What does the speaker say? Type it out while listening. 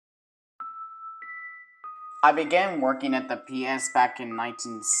I began working at the PS back in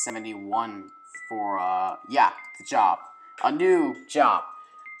 1971 for, the job. A new job.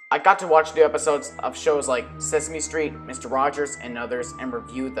 I got to watch new episodes of shows like Sesame Street, Mr. Rogers, and others, and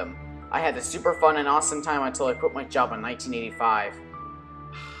review them. I had a super fun and awesome time until I quit my job in 1985.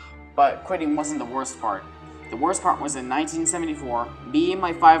 But quitting wasn't the worst part. The worst part was in 1974, me and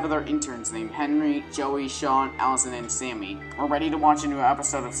my 5 other interns named Henry, Joey, Sean, Allison, and Sammy were ready to watch a new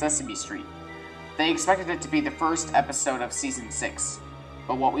episode of Sesame Street. They expected it to be the first episode of Season 6,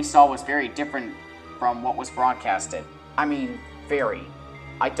 but what we saw was very different from what was broadcasted. I mean, very.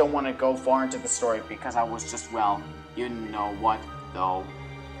 I don't want to go far into the story because I was just, well, you know what, though.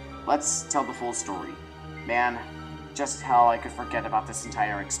 Let's tell the full story. Man, just how I could forget about this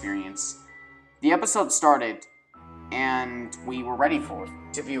entire experience. The episode started, and we were ready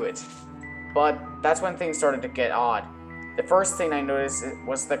to view it. But that's when things started to get odd. The first thing I noticed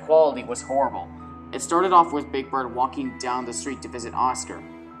was the quality was horrible. It started off with Big Bird walking down the street to visit Oscar.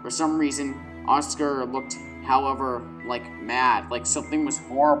 For some reason, Oscar looked, however, like mad, like something was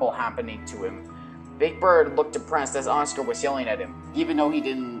horrible happening to him. Big Bird looked depressed as Oscar was yelling at him, even though he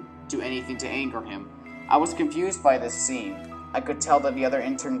didn't do anything to anger him. I was confused by this scene. I could tell that the other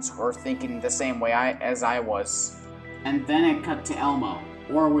interns were thinking the same way as I was. And then it cut to Elmo,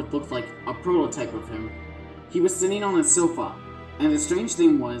 or what looked like a prototype of him. He was sitting on a sofa, and the strange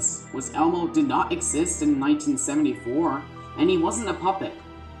thing was Elmo did not exist in 1974, and he wasn't a puppet.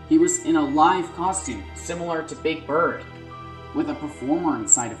 He was in a live costume, similar to Big Bird, with a performer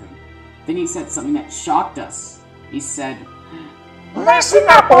inside of him. Then he said something that shocked us. He said, "Listen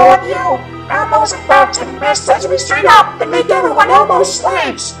up, all of you! Elmo's about to mess Sesame Street up and make everyone Elmo's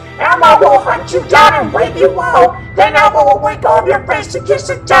slaves! Elmo will hunt you down and rape you all! Then Elmo will wake up your face and kiss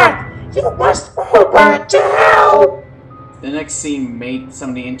of death! You must all burn to hell!" The next scene made some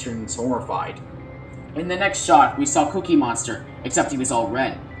of the interns horrified. In the next shot, we saw Cookie Monster, except he was all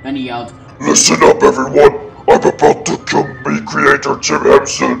red. Then he yelled, "Listen up, everyone! I'm about to kill me creator Jim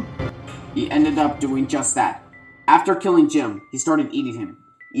Henson!" He ended up doing just that. After killing Jim, he started eating him.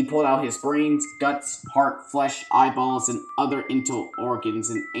 He pulled out his brains, guts, heart, flesh, eyeballs, and other internal organs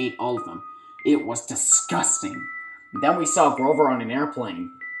and ate all of them. It was disgusting. Then we saw Grover on an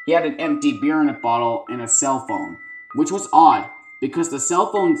airplane. He had an empty beer in a bottle and a cell phone, which was odd, because the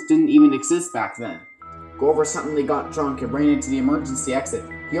cell phones didn't even exist back then. Grover suddenly got drunk and ran into the emergency exit.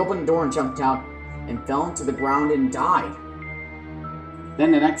 He opened the door and jumped out, and fell into the ground and died.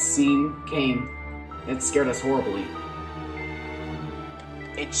 Then the next scene came. It scared us horribly.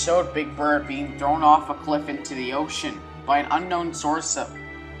 It showed Big Bird being thrown off a cliff into the ocean by an unknown source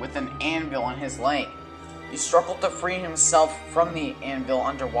with an anvil in his leg. He struggled to free himself from the anvil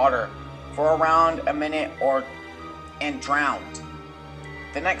underwater for around a minute and drowned.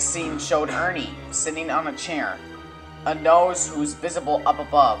 The next scene showed Ernie sitting on a chair, a nose who was visible up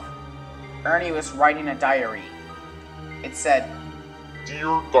above. Ernie was writing a diary. It said,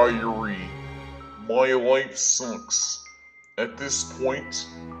 "Dear Diary, my life sucks. At this point,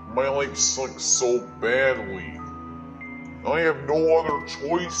 my life sucks so badly. I have no other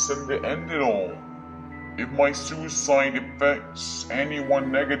choice than to end it all. If my suicide affects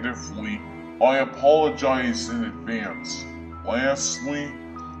anyone negatively, I apologize in advance. Lastly,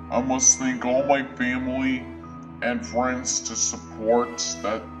 I must thank all my family and friends to support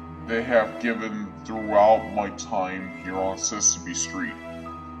that they have given throughout my time here on Sesame Street.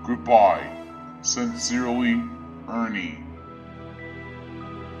 Goodbye. Sincerely, Ernie."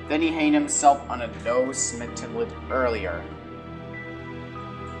 Then he hanged himself on a nose mentioned earlier.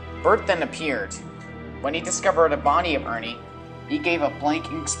 Bert then appeared. When he discovered the body of Ernie, he gave a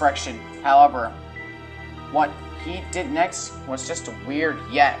blank expression. However, what he did next was just weird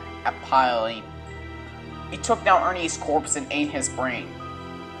yet appalling. He took down Ernie's corpse and ate his brain.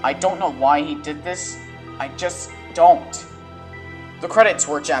 I don't know why he did this. I just don't. The credits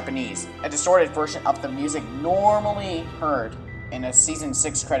were Japanese, a distorted version of the music normally heard in a Season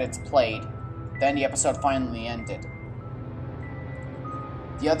 6 credits played. Then the episode finally ended.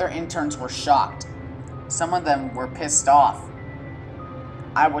 The other interns were shocked. Some of them were pissed off.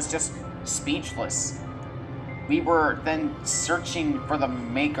 I was just speechless. We were then searching for the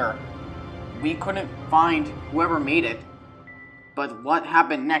maker. We couldn't find whoever made it. But what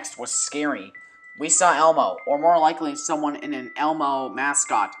happened next was scary. We saw Elmo, or more likely someone in an Elmo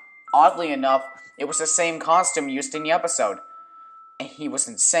mascot. Oddly enough, it was the same costume used in the episode. And he was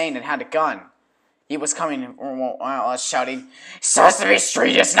insane and had a gun. He was coming, shouting, "Sesame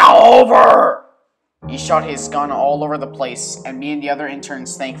Street is now over!" He shot his gun all over the place, and me and the other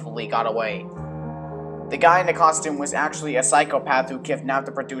interns thankfully got away. The guy in the costume was actually a psychopath who kidnapped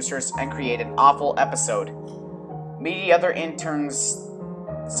the producers and created an awful episode. Many other interns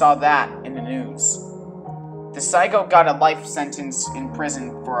saw that in the news. The psycho got a life sentence in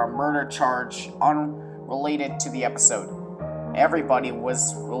prison for a murder charge unrelated to the episode. Everybody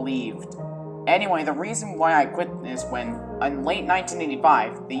was relieved. Anyway, the reason why I quit is when, in late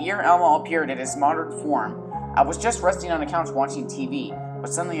 1985, the year Elmo appeared in his modern form, I was just resting on the couch watching TV,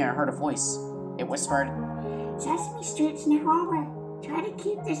 but suddenly I heard a voice. It whispered, Sesame Street's now over. Try to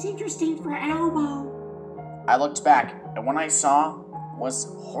keep this interesting for Elmo. I looked back, and what I saw was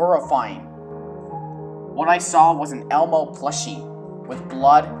horrifying. What I saw was an Elmo plushie, with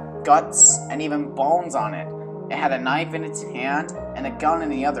blood, guts, and even bones on it. It had a knife in its hand, and a gun in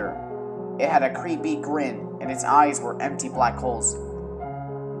the other. It had a creepy grin, and its eyes were empty black holes.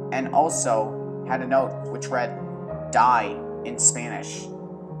 And also had a note which read, Die, in Spanish.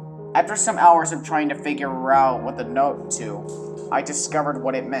 After some hours of trying to figure out what the note to, I discovered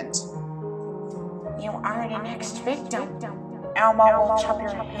what it meant. You are the next victim. Elmo will chop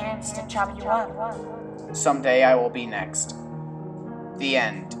your hands to chop you up. Someday I will be next. The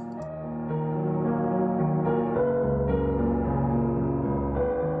end.